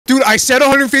Dude, I said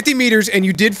 150 meters and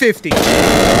you did 50.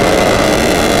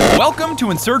 Welcome to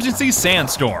Insurgency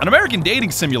Sandstorm, an American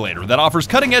dating simulator that offers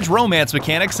cutting-edge romance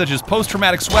mechanics such as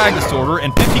post-traumatic swag disorder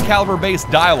and 50 caliber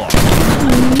based dialogue.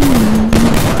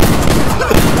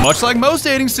 Much like most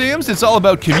dating sims, it's all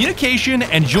about communication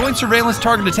and joint surveillance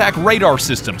target attack radar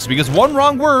systems, because one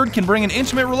wrong word can bring an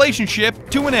intimate relationship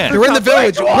to an end. You're in the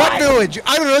village. What village?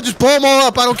 I don't know, just blow them all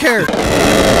up, I don't care.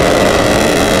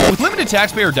 With limited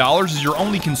taxpayer dollars as your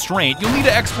only constraint, you'll need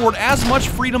to export as much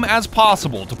freedom as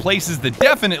possible to places that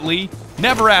definitely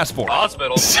never asked for.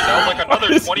 Hospital sounds like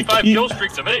another 25 kill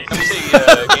streaks of me.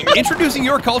 Introducing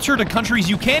your culture to countries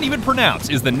you can't even pronounce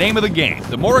is the name of the game.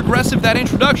 The more aggressive that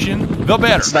introduction, the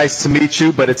better. It's nice to meet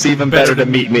you, but it's even better to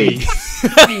meet me.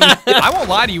 I won't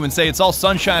lie to you and say it's all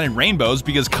sunshine and rainbows,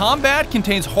 because combat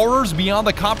contains horrors beyond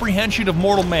the comprehension of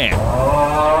mortal man.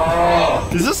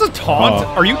 Is this a taunt?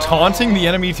 Are you taunting the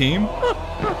enemy team?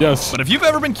 Yes. But if you've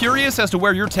ever been curious as to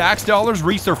where your tax dollars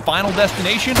reach their final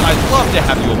destination, I'd love to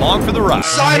have you along for the ride.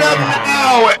 Sign up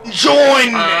now!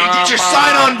 Join! Get your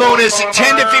sign-on bonus in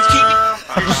 10 to 15...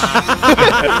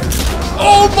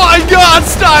 Oh my god,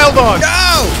 styled on!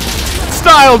 Go!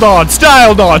 Styled on,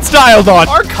 styled on, styled on!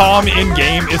 Our comm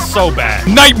in-game is so bad.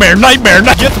 Nightmare, nightmare,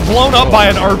 gets blown up by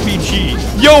an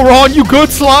RPG. Yo, Ron, you good,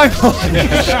 slime?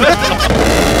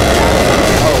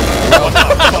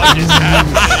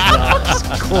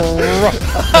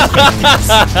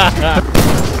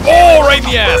 Oh, right in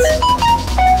the ass!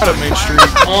 Out of Main Street.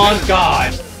 On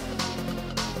God.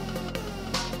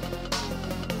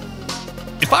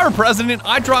 If I were president,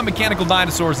 I'd drop mechanical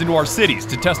dinosaurs into our cities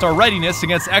to test our readiness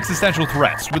against existential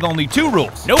threats, with only 2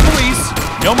 rules. No police,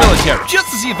 no military. Just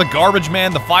to see if the garbage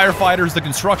man, the firefighters, the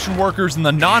construction workers, and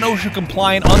the non-OSHA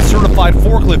compliant, uncertified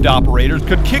forklift operators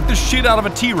could kick the shit out of a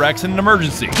T-Rex in an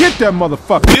emergency. Get that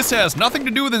motherfucker. This has nothing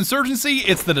to do with Insurgency,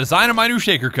 it's the design of my new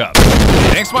shaker cup.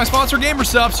 Thanks to my sponsor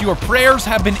GamerSupps, your prayers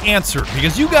have been answered,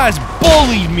 because you guys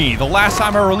bullied me the last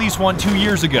time I released one 2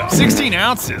 years ago. 16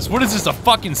 ounces? What is this, a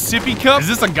fucking sippy cup? Is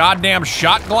this a goddamn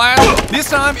shot glass? This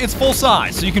time, it's full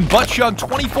size, so you can butt chug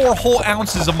 24 whole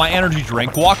ounces of my energy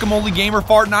drink, Guacamole Gamer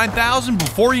Fart 9000,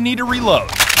 before you need to reload.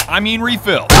 I mean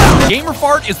refill. Gamer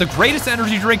Fart is the greatest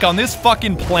energy drink on this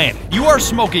fucking planet. You are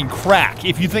smoking crack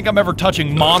if you think I'm ever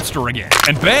touching Monster again.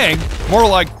 And Bang, more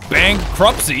like Bang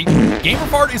Crupsy, Gamer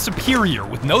Fart is superior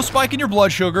with no spike in your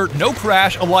blood sugar, no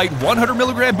crash, a light 100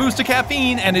 milligram boost of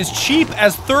caffeine, and is cheap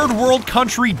as third world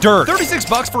country dirt. 36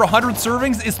 bucks for 100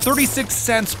 servings is 36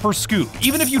 cents per scoop.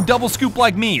 Even if you double scoop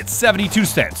like me, it's 72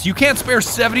 cents. You can't spare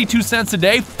 72 cents a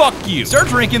day? Fuck you. Start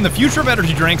drinking the future of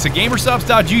energy drinks at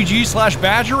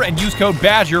gamersupps.gg/badger and use code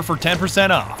BADGER for 10%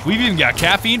 off. We've even got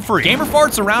caffeine free. Gamer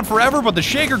Fart's around forever, but the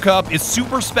shaker cup is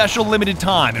super special limited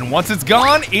time, and once it's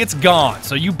gone,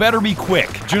 so you better be quick.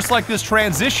 Just like this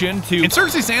transition to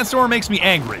Insurgency Sandstorm makes me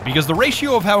angry, because the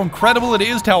ratio of how incredible it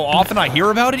is to how often I hear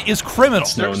about it is criminal.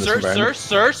 Search.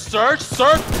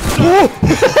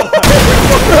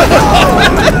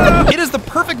 It is the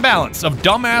perfect balance of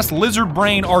dumbass lizard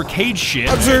brain arcade shit.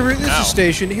 Observer, this is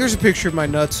station. Here's a picture of my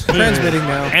nuts. Transmitting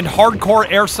now. And hardcore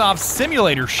airsoft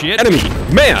simulator shit. Enemy,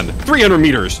 man, 300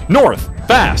 meters, north,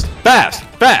 fast, fast,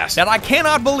 fast. That I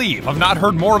cannot believe I've not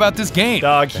heard more about this game.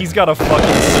 Dog, he's got a fucking...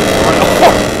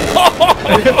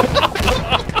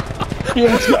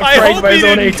 I hope he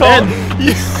didn't call...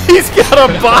 He's got a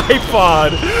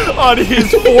bipod on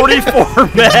his 44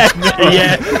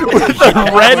 Magnum with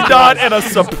a red dot and a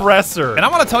suppressor. And I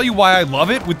want to tell you why I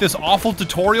love it with this awful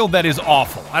tutorial that is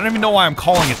awful. I don't even know why I'm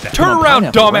calling it that. Turn around,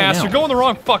 dumbass. You're going the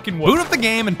wrong fucking way. Boot up the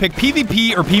game and pick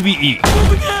PvP or PvE.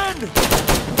 Move again.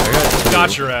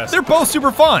 Got your ass. They're both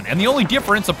super fun, and the only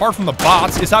difference, apart from the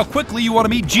bots, is how quickly you want to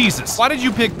meet Jesus. Why did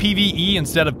you pick PvE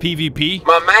instead of PvP?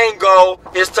 My main goal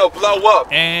is to blow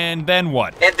up. And then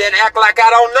what? And then act like I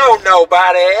don't know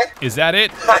nobody. Is that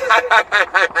it?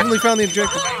 Finally found the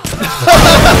objective.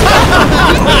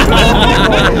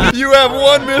 You have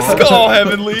one missed call,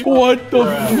 Heavenly. What the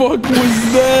fuck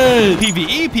was that?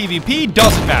 PvE, PvP,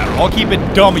 doesn't matter. I'll keep it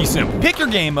dummy simple. Pick your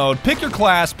game mode, pick your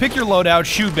class, pick your loadout,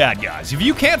 shoot bad guys. If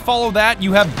you can't follow that,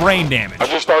 you have brain damage. I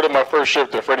just started my first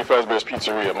shift at Freddy Fazbear's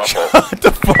Pizzeria, my fault. Shut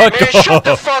the fuck Man, up. shut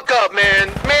the fuck up,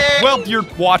 man. Well, you're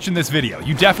watching this video.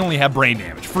 You definitely have brain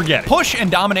damage. Forget it. Push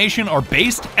and domination are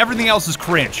based. Everything else is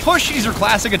cringe. Push is your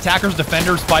classic attackers,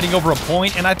 defenders fighting over a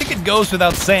point, and I think it goes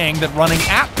without saying that running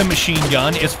at the machine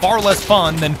gun is far less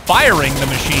fun than firing the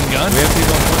machine gun.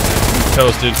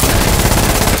 Toasted.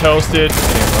 Toasted.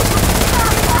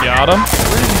 Got him.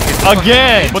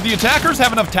 Again! But the attackers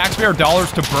have enough taxpayer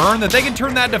dollars to burn that they can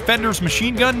turn that defender's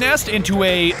machine gun nest into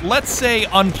a, let's say,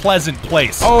 unpleasant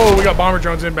place. Oh, we got bomber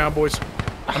drones inbound, boys.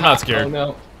 I'm not scared. Oh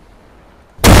no.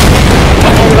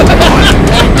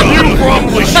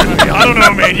 probably shouldn't be. I don't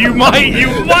know, man. You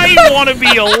might want to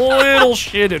be a little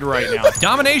shitted right now.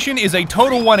 Domination is a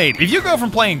total 180. If you go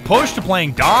from playing push to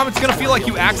playing dom, it's gonna feel like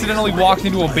you accidentally walked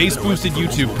into a bass-boosted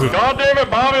YouTube poop. God damn it,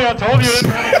 Bobby, I told you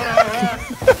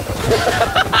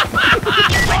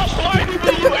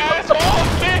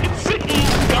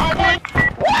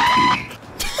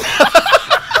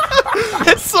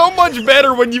It's so much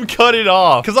better when you cut it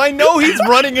off, because I know he's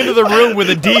running into the room with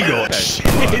a deagle.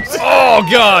 Oh,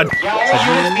 God.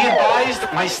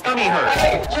 My stomach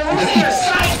hurts.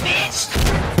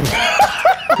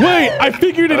 Wait, I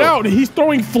figured it out. He's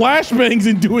throwing flashbangs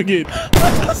and doing it.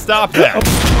 Stop that.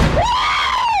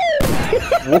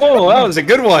 Whoa, that was a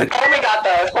good one. Homie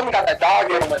got the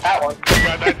dog in him with that one.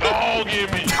 got that dog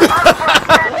in me.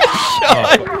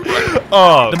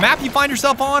 The map you find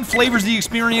yourself on flavors the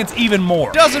experience even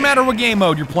more. Doesn't matter what game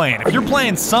mode you're playing. If you're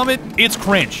playing Summit, it's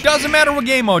cringe. Doesn't matter what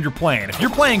game mode you're playing. If you're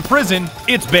playing Prison,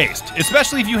 it's based.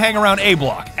 Especially if you hang around A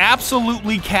block.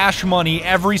 Absolutely cash money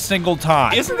every single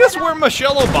time. Isn't this where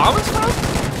Michelle Obama's from?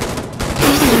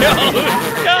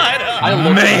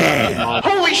 Man!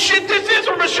 Holy shit, this is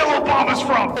where Michelle Obama's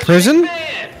from. Prison?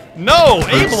 No,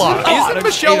 A block. Isn't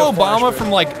Michelle Obama from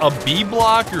like a B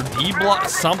block or D block,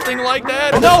 something like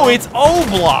that? No, it's O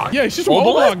block. Yeah, she's from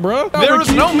O-Block, bro. There is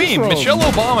no meme. Michelle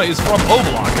Obama is from O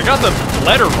block. I got the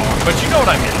letter wrong, but you know what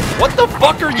I mean. What the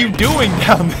fuck are you doing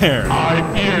down there? I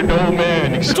fear no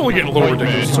man. It's only getting a little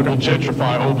ridiculous. Who will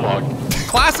gentrify O-Block.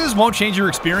 Classes won't change your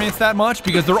experience that much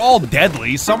because they're all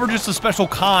deadly. Some are just a special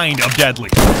kind of deadly.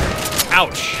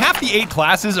 Ouch. Half the 8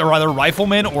 classes are either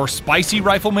riflemen or spicy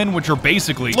riflemen, which are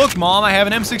basically, look mom, I have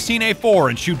an M16A4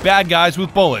 and shoot bad guys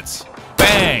with bullets.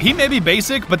 Bang. He may be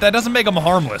basic, but that doesn't make him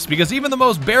harmless, because even the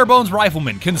most bare-bones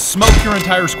rifleman can smoke your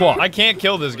entire squad. I can't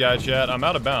kill this guy, chat. I'm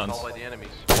out of bounds. I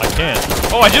can't.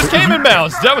 Oh, I just came in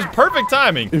bounds. That was perfect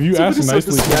timing. If you ask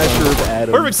nicely,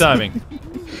 Perfect timing.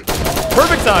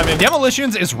 Perfect timing.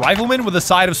 Demolitions is rifleman with a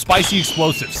side of spicy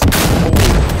explosives.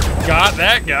 Got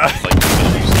that guy.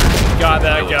 Got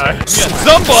that guy.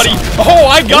 Somebody! Oh,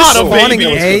 I got him, baby!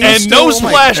 And no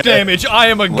splash damage. I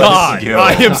am a god.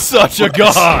 I am such a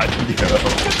god.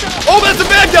 Oh, that's a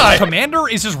bad guy! Commander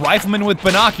is his rifleman with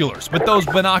binoculars, but those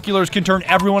binoculars can turn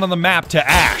everyone on the map to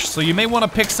ash, so you may want to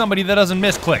pick somebody that doesn't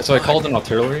misclick. So I called an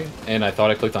artillery, and I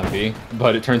thought I clicked on B,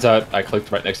 but it turns out I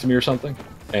clicked right next to me or something.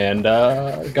 And,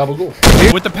 gabagool.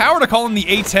 With the power to call in the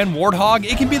A10 Warthog,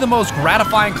 it can be the most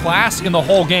gratifying class in the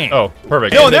whole game. Oh,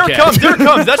 perfect. Yo, there it comes, there it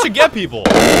comes. That should get people.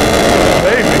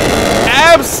 Baby.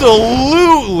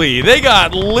 Absolutely. They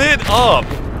got lit up.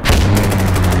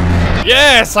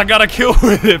 Yes, I got a kill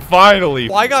with it, finally.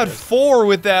 Well, I got 4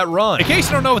 with that run. In case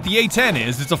you don't know what the A10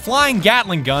 is, it's a flying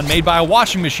Gatling gun made by a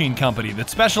washing machine company that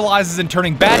specializes in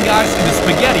turning bad guys into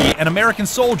spaghetti and American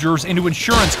soldiers into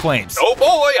insurance claims. Oh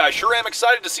boy, I sure am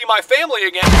excited to see my family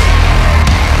again.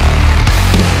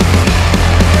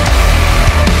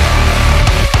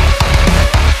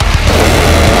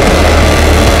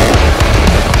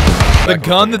 The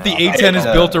gun that the A10 is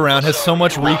built around has so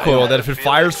much recoil that if it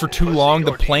fires for too long,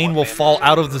 the plane will fall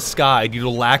out of the sky due to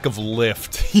lack of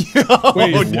lift. Wait,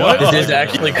 what? This is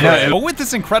actually correct. But with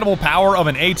this incredible power of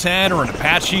an A10 or an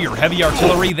Apache or heavy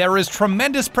artillery, there is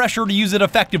tremendous pressure to use it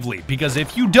effectively, because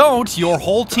if you don't, your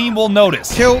whole team will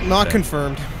notice. Kill not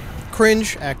confirmed.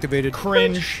 Cringe activated.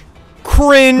 Cringe.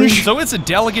 Cringe! So it's a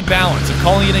delicate balance of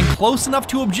calling it in close enough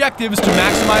to objectives to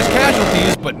maximize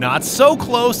casualties, but not so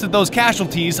close that those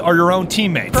casualties are your own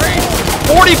teammates.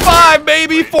 45,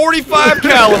 baby! 45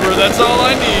 caliber, that's all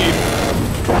I need.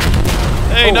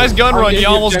 Hey, nice gun run. You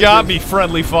almost got me,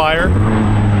 friendly fire.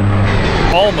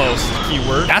 Almost,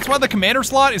 keyword. That's why the commander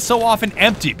slot is so often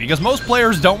empty, because most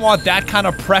players don't want that kind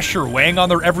of pressure weighing on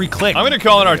their every click. I'm gonna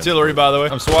call in artillery, by the way.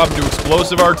 I'm swapping to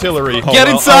explosive artillery. Oh, Get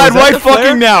inside right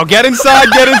fucking now. Get inside,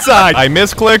 get inside. I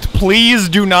misclicked. Please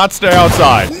do not stay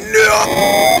outside.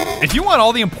 No! If you want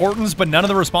all the importance but none of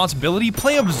the responsibility,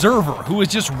 play Observer, who is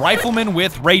just rifleman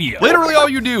with radio. Literally all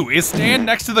you do is stand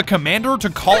next to the commander to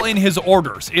call in his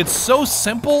orders. It's so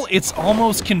simple, it's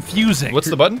almost confusing. What's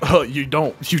the button? You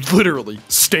don't. You literally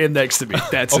stand next to me.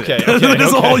 That's okay, it. Okay, that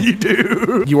is all you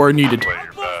do. You are needed.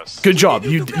 Good job.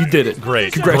 You did it.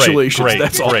 Great. Congratulations. Great,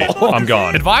 That's great. all. I'm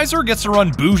gone. Advisor gets to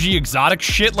run bougie exotic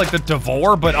shit like the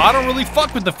Devore, but I don't really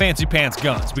fuck with the fancy pants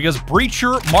guns because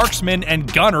Breacher, Marksman,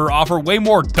 and Gunner offer way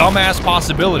more dumbass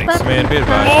possibilities. Man, be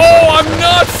advised. Oh, I'm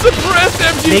not suppressed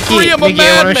MG3. I'm a madman.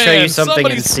 I want to show you something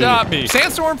Somebody and see. stop me.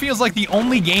 Sandstorm feels like the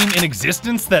only game in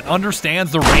existence that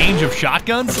understands the range of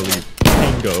shotguns.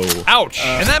 Tango. Ouch.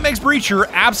 And that makes Breacher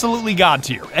absolutely god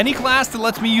tier. Any class that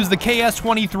lets me use the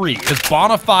KS-23 is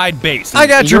bona fide base. I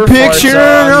got your picture.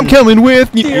 I'm coming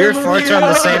with you. Your farts are on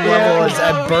the same level as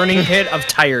a burning pit of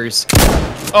tires.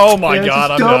 Oh my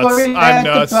god, I'm nuts. I'm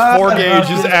nuts. 4 gauge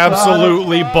is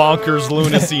absolutely bonkers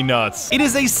lunacy nuts. It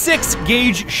is a 6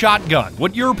 gauge shotgun,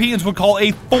 what Europeans would call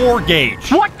a 4 gauge.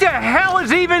 What the hell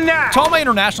is even that? To all my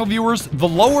international viewers, the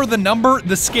lower the number,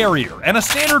 the scarier, and a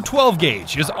standard 12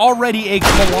 gauge is already a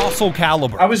colossal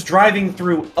caliber. I was driving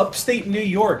through upstate New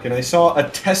York and I saw a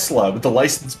Tesla with the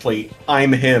license plate,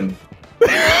 "I'm him."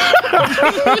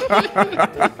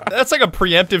 That's like a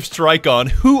preemptive strike on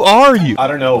who are you? I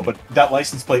don't know, but that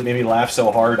license plate made me laugh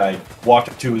so hard I walked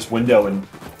up to his window and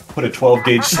put a 12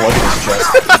 gauge slug in his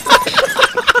chest.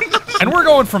 And we're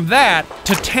going from that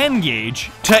to 10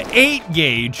 gauge to 8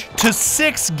 gauge to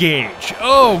 6 gauge.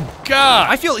 Oh god.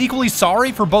 I feel equally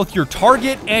sorry for both your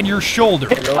target and your shoulder.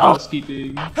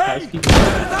 Housekeeping. Housekeeping.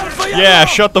 Yeah,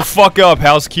 shut the fuck up,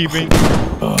 housekeeping.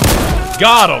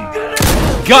 Got him.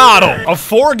 Got him! A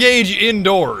 4 gauge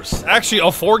indoors. Actually,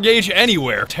 a 4 gauge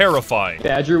anywhere. Terrifying.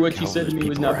 Badger, what you said to me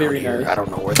was not very nice. I don't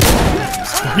know where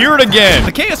they're Hear it again.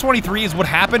 The KS-23 is what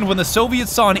happened when the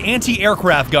Soviets saw an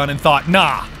anti-aircraft gun and thought,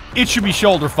 nah, it should be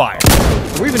shoulder fire.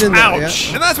 Are we even in there Ouch!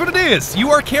 yet? And that's what it is. You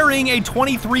are carrying a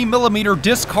 23mm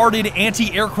discarded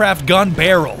anti-aircraft gun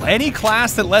barrel. Any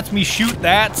class that lets me shoot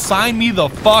that, sign me the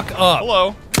fuck up.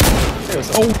 Hello.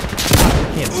 Oh,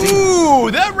 can't see.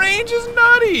 Ooh, that range is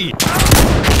nutty.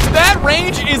 That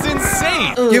range is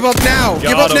insane. Give up now.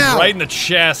 Give up Got him now. right in the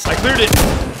chest. I cleared it.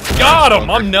 Got him.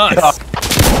 I'm nuts.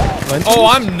 Oh,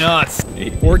 I'm nuts.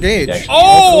 4 gauge.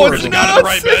 Oh, it's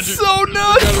nuts. It's so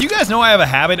nuts. You guys know I have a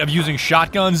habit of using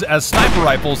shotguns as sniper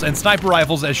rifles and sniper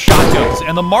rifles as shotguns,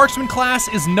 and the marksman class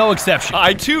is no exception.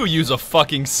 I too use a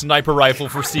fucking sniper rifle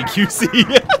for CQC.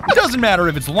 It doesn't matter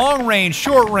if it's long range,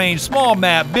 short range, small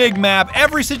map, big map,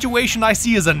 every situation I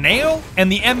see is a nail,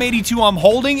 and the M82 I'm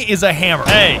holding is a hammer.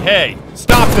 Hey,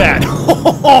 stop that.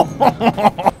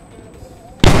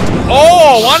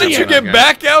 Oh, why didn't you get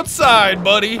back outside,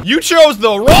 buddy? You chose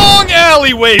the wrong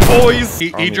alleyway, boys.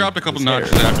 He dropped a couple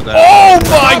notches after that. Oh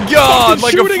my god,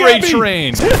 like a freight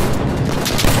train.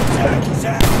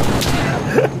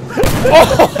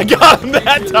 Oh, I got him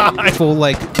that time. Full,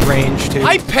 like, range, too.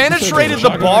 I penetrated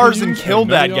the bars and killed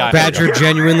that guy. Badger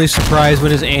genuinely surprised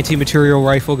when his anti-material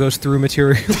rifle goes through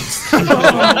materials.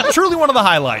 Truly one of the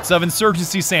highlights of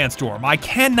Insurgency Sandstorm. I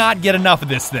cannot get enough of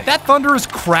this thing. That thunderous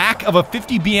crack of a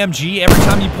 50 BMG every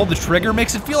time you pull the trigger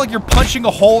makes it feel like you're punching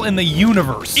a hole in the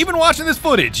universe. Even watching this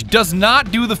footage does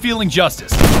not do the feeling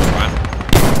justice.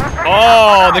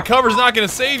 Oh, the cover's not gonna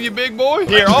save you, big boy.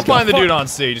 Here, I'll find the dude on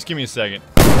C. Just give me a second.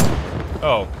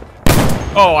 Oh.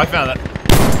 Oh, I found that.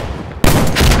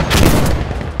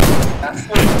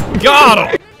 Got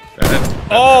him!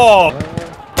 Oh!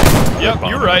 Yep,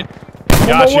 you're right.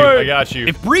 Got you, I got you.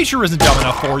 If Breacher isn't dumb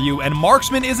enough for you, and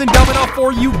Marksman isn't dumb enough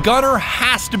for you, Gunner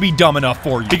has to be dumb enough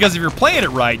for you. Because if you're playing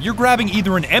it right, you're grabbing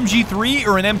either an MG3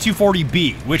 or an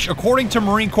M240B, which according to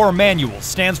Marine Corps manuals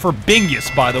stands for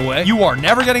Bingus, by the way. You are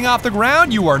never getting off the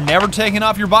ground, you are never taking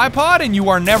off your bipod, and you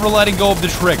are never letting go of the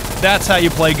trigger. That's how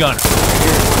you play Gunner.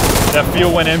 That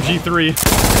feel went MG3.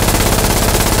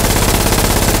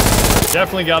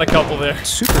 Definitely got a couple there.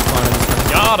 Super fun.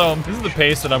 Got him. This is the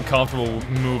pace that I'm comfortable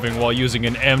moving while using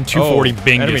an M240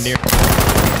 Bingus.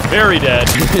 Very dead.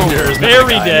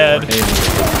 Very dead.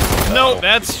 No,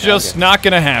 that's just not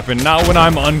gonna happen. Not when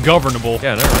I'm ungovernable.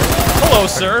 Yeah, no, right. Hello,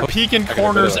 sir. Peeking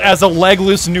corners as a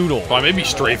legless noodle. I may be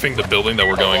strafing the building that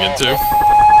we're going into.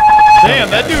 Damn,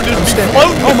 that dude just be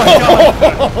floating. Oh my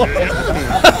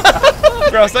god.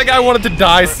 Gross, that guy wanted to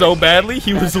die so badly,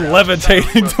 he was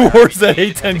levitating towards that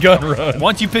A10 gun run.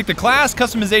 Once you pick the class,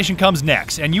 customization comes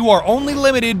next, and you are only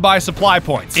limited by supply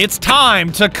points. It's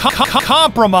time to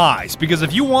compromise, because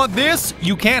if you want this,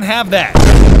 you can't have that.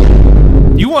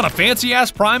 You want a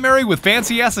fancy-ass primary with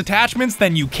fancy-ass attachments,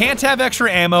 then you can't have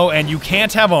extra ammo and you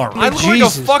can't have armor. I look like a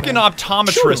fucking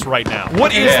optometrist right now.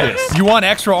 What is this? You want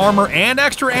extra armor and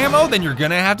extra ammo? Then you're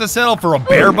gonna have to settle for a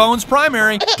bare-bones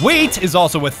primary. Weight is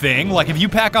also a thing. Like if you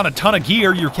pack on a ton of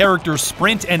gear, your character's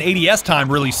sprint and ADS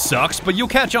time really sucks, but you'll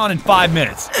catch on in 5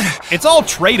 minutes. It's all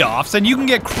trade-offs, and you can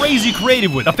get crazy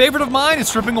creative with it. A favorite of mine is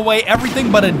stripping away everything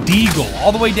but a deagle,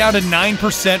 all the way down to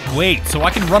 9% weight, so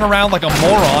I can run around like a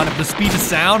moron at the speed of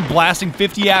sound, blasting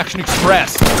 50 Action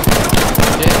Express.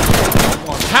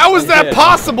 How is that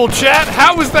possible, chat?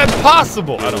 How is that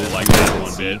possible? I don't like that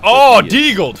one bit. Oh,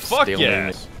 deagled. Fuck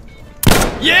yeah.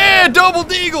 Yeah, double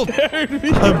deagled.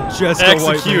 I'm just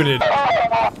executed.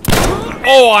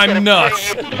 Oh, I'm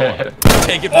nuts.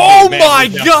 Oh my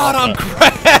god, I'm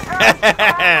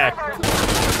cracked.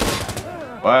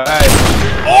 What?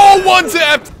 Oh, one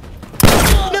tapped.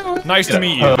 Nice to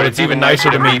meet you. But it's even nicer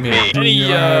to meet me.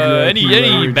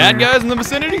 Any bad guys in the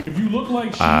vicinity? If you look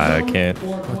like I can't.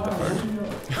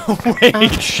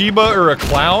 Wait, Sheba or a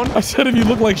clown? I said if you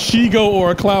look like Shigo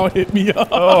or a clown, hit me up.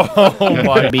 Oh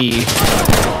my. B.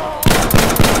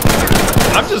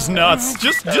 I'm just nuts.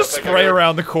 Just spray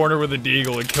around the corner with a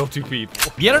deagle and kill 2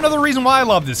 people. Yet another reason why I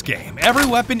love this game. Every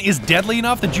weapon is deadly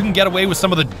enough that you can get away with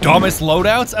some of the dumbest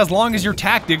loadouts as long as your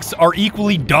tactics are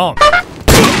equally dumb.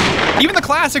 Even the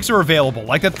classics are available,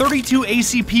 like the 32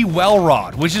 ACP well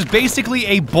rod, which is basically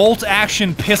a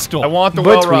bolt-action pistol. I want the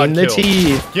well rod kill.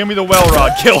 Give me the well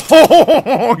rod kill.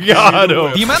 Oh, got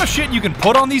him. The amount of shit you can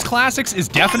put on these classics is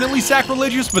definitely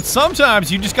sacrilegious, but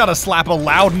sometimes you just gotta slap a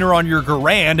Loudner on your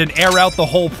Garand and air out the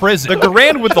whole prison. The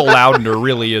Garand with the Loudner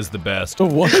really is the best. The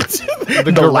what?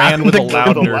 The Garand with the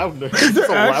Loudner. Is there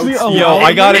actually a Yo,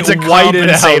 I got it whited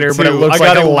out, too. But it looks I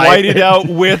got it whited out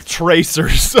with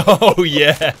tracers. Oh,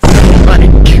 yes. Oh my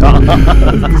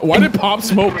god. Why did Pop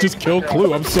Smoke just kill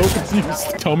Clue? I'm so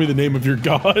confused. Tell me the name of your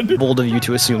god. Bold of you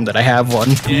to assume that I have one.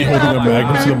 Me holding a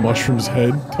magnet to the mushroom's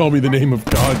head. Tell me the name of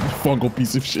God, you Funko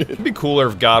piece of shit. It'd be cooler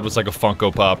if God was like a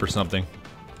Funko Pop or something.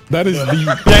 That is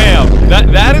the... Damn,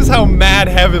 that is how mad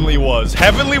Heavenly was.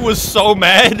 Heavenly was so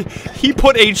mad, he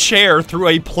put a chair through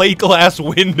a plate glass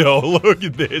window. Look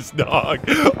at this, dog.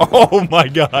 Oh my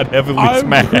god, Heavenly's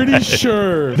mad. I'm pretty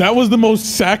sure that was the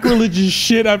most sacrilegious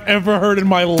shit I've ever heard in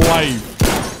my life.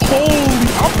 Holy,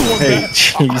 I'm the one that...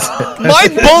 Jesus. My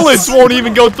bullets won't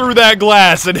even go through that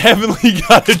glass, and Heavenly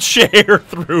got a chair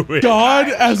through it. God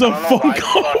as a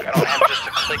Funko.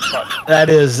 That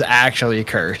is actually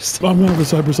cursed. I'm not a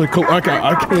cyberpsycho. I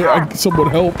can't. Someone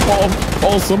help.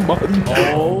 Call somebody.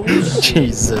 Oh,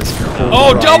 Jesus Christ.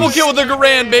 Oh, double kill with the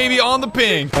Garand, baby, on the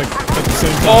ping. Like, at the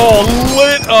same time. Oh,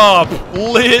 lit up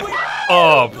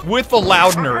with the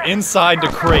Loudner inside the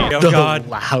crate. Oh god.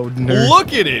 Loudner.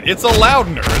 Look at it. It's a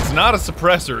Loudner. It's not a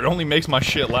suppressor. It only makes my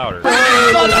shit louder.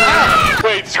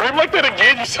 Wait, scream like that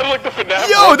again? You sound like the FNAF.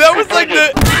 Yo, that was like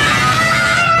the...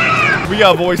 We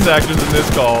got voice actors in this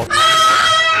call.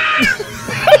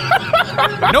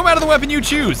 No matter the weapon you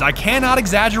choose, I cannot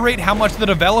exaggerate how much the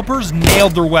developers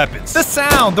nailed their weapons. The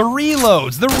sound, the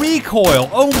reloads, the recoil.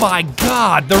 Oh my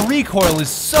god, the recoil is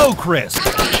so crisp.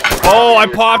 Oh, I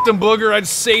popped him, Booger. I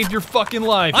saved your fucking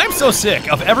life. I'm so sick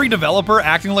of every developer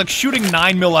acting like shooting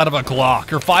 9mm out of a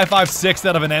Glock or 5.56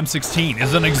 out of an M16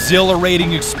 is an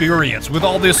exhilarating experience with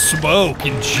all this smoke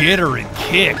and jitter and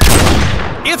kick.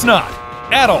 It's not.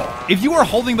 At all. If you are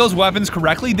holding those weapons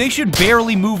correctly, they should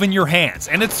barely move in your hands,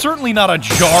 and it's certainly not a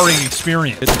jarring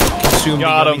experience.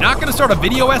 Got him. I'm not gonna start a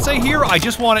video essay here, I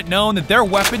just want it known that their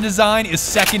weapon design is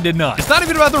second to none. It's not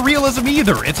even about the realism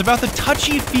either, it's about the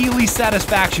touchy-feely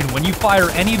satisfaction when you fire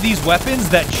any of these weapons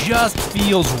that just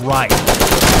feels right.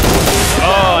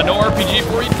 Oh, no RPG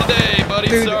for you today, buddy,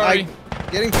 Dude, sorry.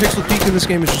 Getting pixel peeked in this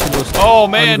game is just the most Oh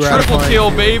man, triple kill,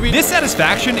 game. baby. This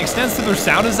satisfaction extends to their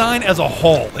sound design as a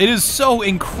whole. It is so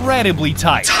incredibly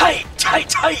tight. Tight,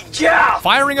 yeah!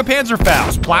 Firing a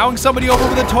Panzerfaust, plowing somebody over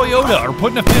with a Toyota, or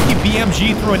putting a 50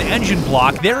 BMG through an engine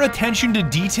block, their attention to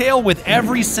detail with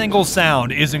every single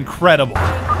sound is incredible.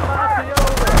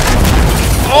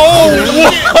 Oh,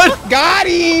 what? Got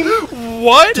him!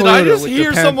 What? Did I Toyota just with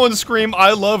hear the pen. someone scream,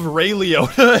 I love Ray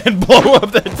Liotta and blow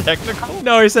up that technical?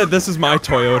 No, he said this is my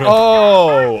Toyota.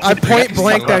 Oh. I point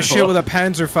blank that shit with a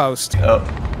Panzerfaust.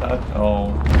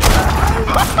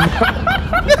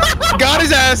 Got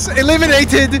his ass!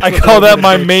 Eliminated! I call that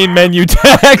my main menu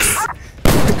text.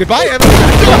 Goodbye, everyone.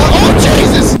 Oh,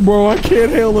 Jesus! Bro, I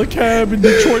can't hail a cab in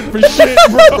Detroit for shit,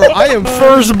 bro. Bro, I am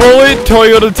First bullet,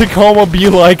 Toyota Tacoma be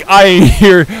like, I ain't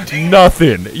hear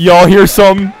nothing. Y'all hear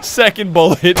some? Second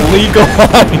bullet,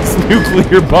 legalize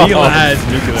nuclear bombs.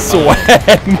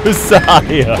 Swag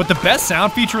Messiah. But the best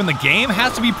sound feature in the game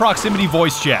has to be proximity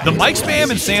voice chat. The mic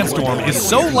spam in Sandstorm is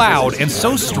so loud and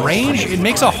so strange, it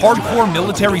makes a hardcore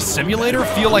military simulator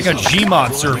feel like a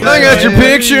Gmod server. I got your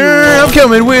picture. I'm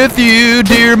coming with you,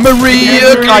 dear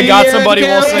Maria. I got somebody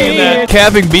while singing that.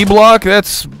 Capping B block.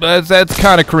 That's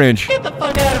kind of cringe. Get the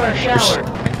fuck out of our shower.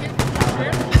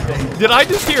 Did I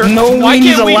just hear? No why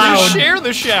wings can't we allowed. just share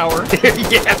the shower?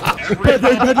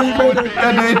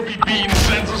 Being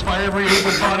census by every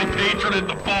able-bodied patron in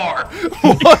the bar.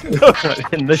 What the?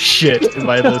 In the shit am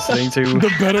I listening to?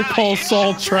 The Better Call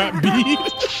Saul trap beat.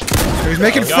 He's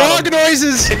making frog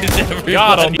noises!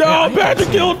 Got him. No, Patrick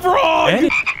killed Frog!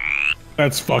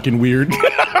 That's fucking weird.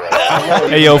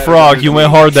 Hey, yo, Frog, you went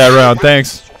hard that round.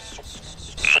 Thanks.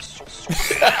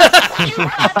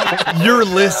 You're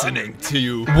listening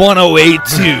to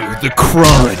 108.2 The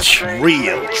Crunch.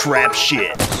 Real trap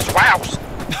shit. Swouse.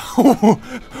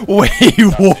 Wait,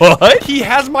 what? He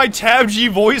has my Tab G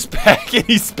voice pack and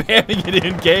he's spamming it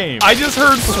in game. I just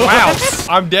heard swouse.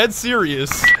 I'm dead serious.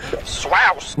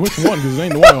 Swouse. Which one? Because it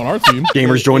ain't the one on our team.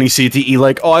 Gamers joining CTE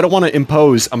like, oh, I don't want to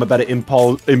impose. I'm about to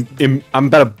impose. I'm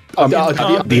about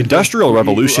to. The Industrial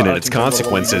Revolution and its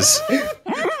consequences.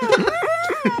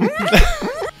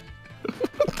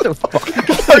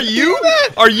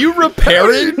 Are you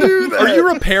repairing? Are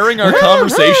you repairing our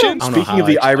conversation? Speaking of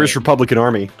the Irish Republican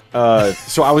Army,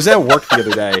 so I was at work the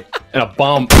other day, and a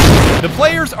bump. The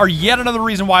players are yet another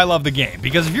reason why I love the game,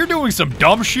 because if you're doing some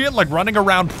dumb shit like running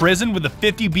around prison with a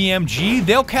 50 BMG,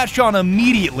 they'll catch on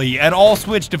immediately and all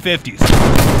switch to 50s.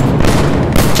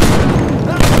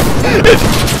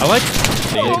 I like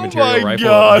the material rifle.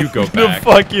 God, You go back. to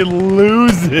fucking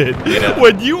lose it. Yeah.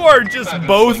 When you are just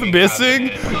both missing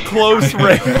close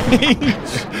range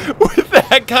with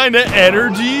that kind of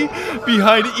energy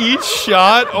behind each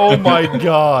shot, oh my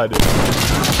god.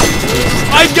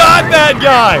 I got that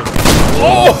guy!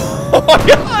 Oh my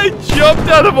god, I jumped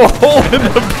out of a hole in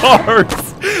the bars.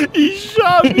 He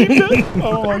shot me back.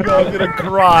 Oh my god, I'm gonna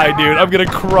cry, dude. I'm gonna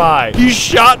cry. He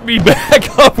shot me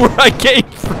back up where I came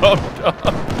from,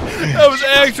 dog. That was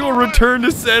actual return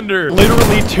to sender.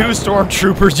 Literally 2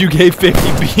 stormtroopers you gave 50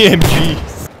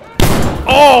 BMGs.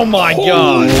 Oh my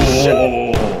god.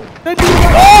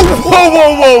 Oh, whoa,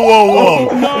 whoa, whoa, whoa, whoa.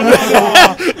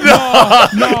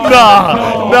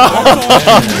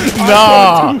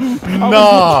 Nah.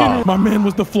 My man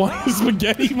was the flying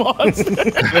spaghetti monster.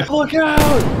 Look out.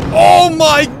 Oh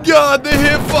my god, the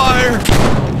hip fire.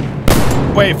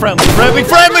 Wait, friendly.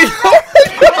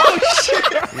 Oh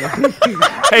shit.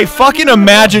 Hey, fucking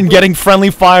imagine getting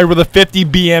friendly fire with a 50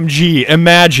 BMG.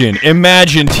 Imagine,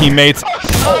 teammates.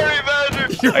 Sorry,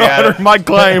 Imagine. Your Honor, my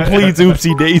client, please,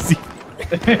 oopsie daisy.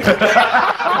 Damn,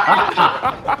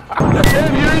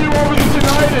 here you are with the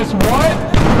tinnitus. What?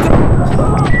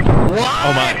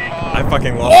 Oh my. I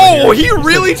fucking lost. Oh, he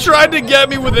really tried to get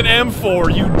me with an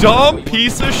M4, you dumb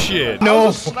piece of shit. No.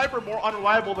 How's a sniper more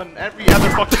unreliable than every other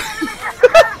fucking...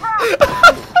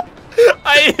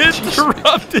 I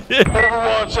interrupted it.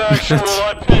 Overwatch actual,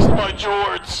 I pissed my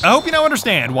jorts. I hope you now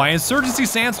understand why Insurgency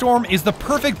Sandstorm is the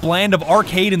perfect blend of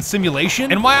arcade and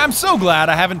simulation, and why I'm so glad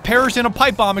I haven't perished in a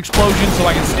pipe bomb explosion so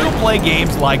I can still play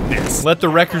games like this. Let the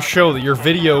record show that your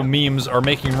video memes are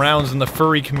making rounds in the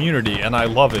furry community, and I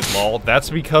love it, lol. That's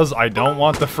because I don't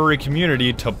want the furry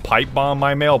community to pipe bomb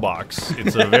my mailbox.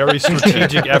 It's a very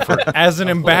strategic effort. As an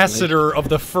ambassador of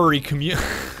the furry community...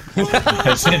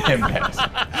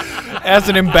 As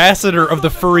an ambassador of the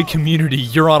furry community,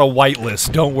 you're on a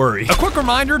whitelist, don't worry. A quick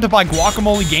reminder to buy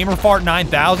Guacamole GamerFart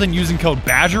 9000 using code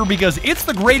BADGER because it's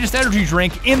the greatest energy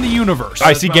drink in the universe.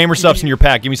 I see Gamer Subs in your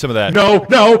pack, give me some of that. No,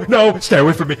 stay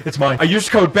away from me, it's mine. I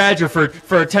used code BADGER for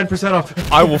 10% off.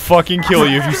 I will fucking kill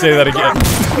you if you say that again.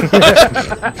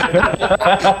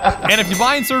 And if you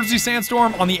buy Insurgency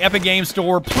Sandstorm on the Epic Games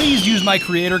Store, please use my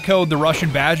creator code, the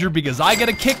Russian Badger, because I get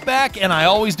a kickback and I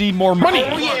always need more money.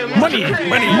 Money.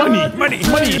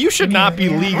 You should not be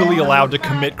legally allowed to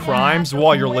commit crimes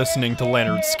while you're listening to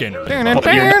Leonard Skinner. You're not allowed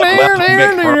to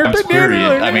commit crimes,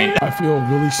 period. I mean, I feel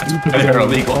really stupid. They're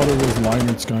illegal. I thought it was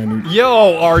Leonard Skinner.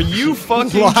 Yo, are you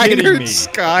fucking kidding me?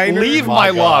 Skinner? Leave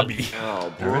my lobby.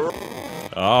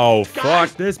 Oh, fuck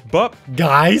this bup.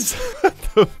 Guys,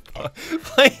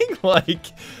 playing like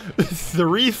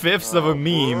 3/5 of a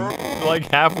meme,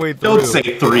 like halfway through. Don't say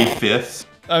 3/5.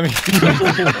 I mean,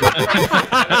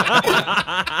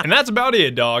 and that's about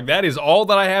it, dog. That is all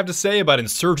that I have to say about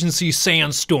Insurgency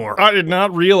Sandstorm. I did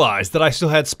not realize that I still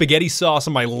had spaghetti sauce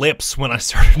on my lips when I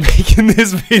started making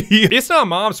this video. It's not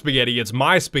mom's spaghetti, it's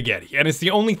my spaghetti, and it's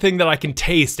the only thing that I can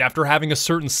taste after having a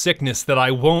certain sickness that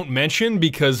I won't mention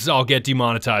because I'll get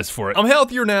demonetized for it. I'm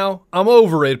healthier now, I'm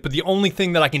over it, but the only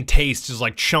thing that I can taste is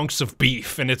like chunks of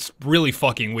beef, and it's really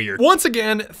fucking weird. Once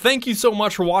again, thank you so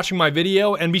much for watching my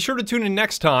video, and be sure to tune in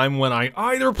next time when I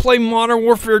either play Modern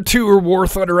Warfare 2 or War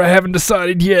Thunder. I haven't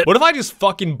decided yet. What if I just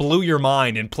fucking blew your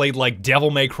mind and played like Devil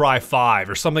May Cry 5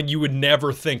 or something you would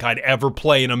never think I'd ever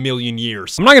play in a million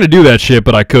years? I'm not gonna do that shit,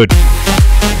 but I could.